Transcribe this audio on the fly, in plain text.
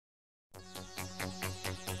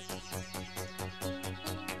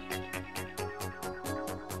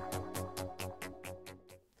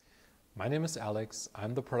My name is Alex.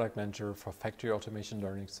 I'm the product manager for factory automation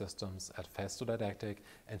learning systems at Festo Didactic,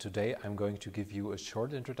 and today I'm going to give you a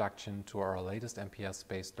short introduction to our latest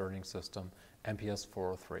MPS-based learning system, MPS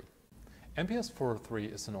 403. MPS 403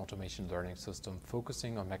 is an automation learning system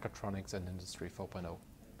focusing on mechatronics and Industry 4.0.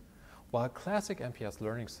 While classic MPS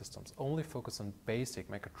learning systems only focus on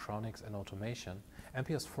basic mechatronics and automation,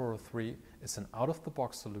 MPS 403 is an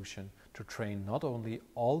out-of-the-box solution to train not only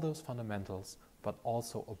all those fundamentals, but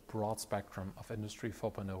also a broad spectrum of Industry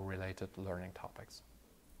 4.0 related learning topics.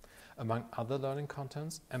 Among other learning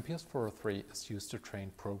contents, MPS 403 is used to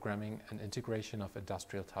train programming and integration of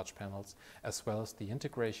industrial touch panels, as well as the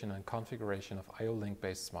integration and configuration of IO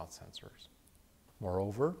link-based smart sensors.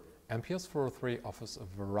 Moreover, MPS 403 offers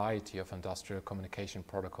a variety of industrial communication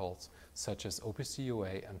protocols such as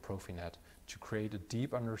OPC-UA and Profinet to create a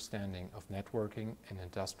deep understanding of networking and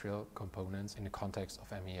industrial components in the context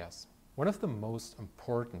of MES. One of the most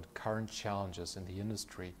important current challenges in the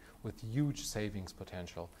industry with huge savings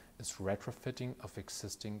potential is retrofitting of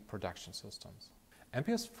existing production systems.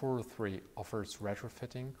 MPS 403 offers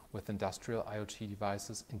retrofitting with industrial IoT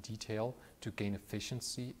devices in detail to gain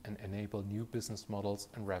efficiency and enable new business models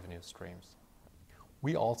and revenue streams.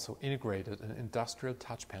 We also integrated an industrial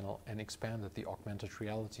touch panel and expanded the augmented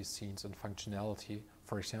reality scenes and functionality,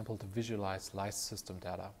 for example, to visualize live system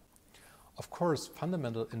data. Of course,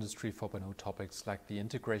 fundamental Industry 4.0 topics like the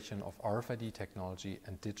integration of RFID technology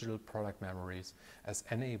and digital product memories as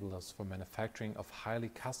enablers for manufacturing of highly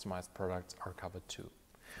customized products are covered too.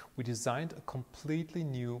 We designed a completely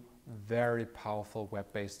new, very powerful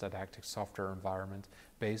web-based didactic software environment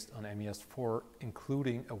based on MES4,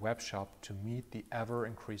 including a web shop to meet the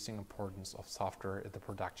ever-increasing importance of software in the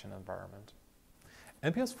production environment.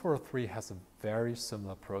 MPS 403 has a very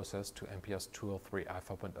similar process to MPS 203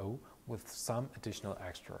 i4.0 with some additional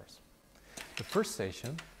extras. The first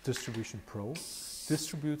station, Distribution Pro,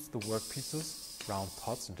 distributes the workpieces, round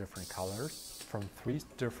pots in different colors, from 3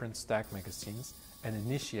 different stack magazines and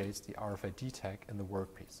initiates the RFID tag in the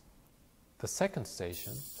workpiece. The second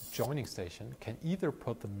station, the Joining Station, can either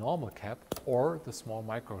put the normal cap or the small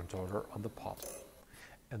microcontroller on the pot.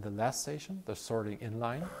 In the last station, the Sorting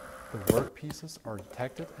Inline, the workpieces are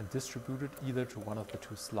detected and distributed either to one of the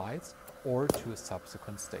 2 slides or to a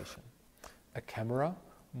subsequent station. A camera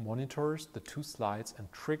monitors the 2 slides and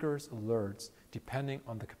triggers alerts depending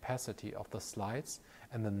on the capacity of the slides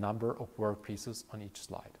and the number of workpieces on each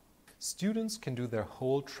slide. Students can do their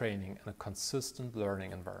whole training in a consistent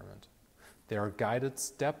learning environment. They are guided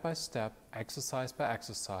step by step, exercise by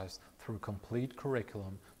exercise, through a complete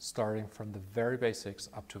curriculum, starting from the very basics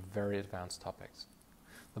up to very advanced topics.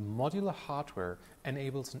 The modular hardware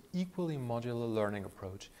enables an equally modular learning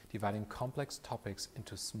approach, dividing complex topics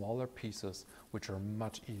into smaller pieces which are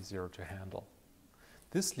much easier to handle.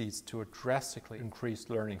 This leads to a drastically increased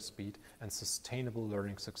learning speed and sustainable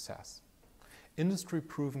learning success.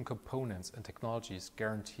 Industry-proven components and technologies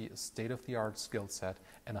guarantee a state-of-the-art skill set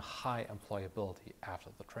and a high employability after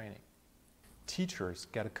the training. Teachers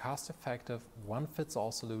get a cost-effective,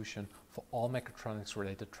 one-fits-all solution for all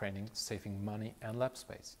mechatronics-related training, saving money and lab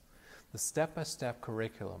space. The step-by-step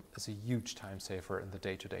curriculum is a huge time saver in the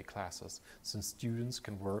day-to-day classes, since students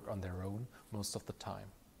can work on their own most of the time.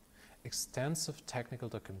 Extensive technical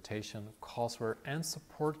documentation, courseware and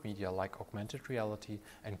support media like augmented reality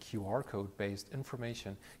and QR code-based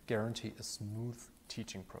information guarantee a smooth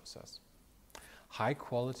teaching process.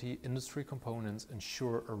 High-quality industry components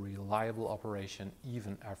ensure a reliable operation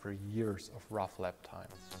even after years of rough lab time.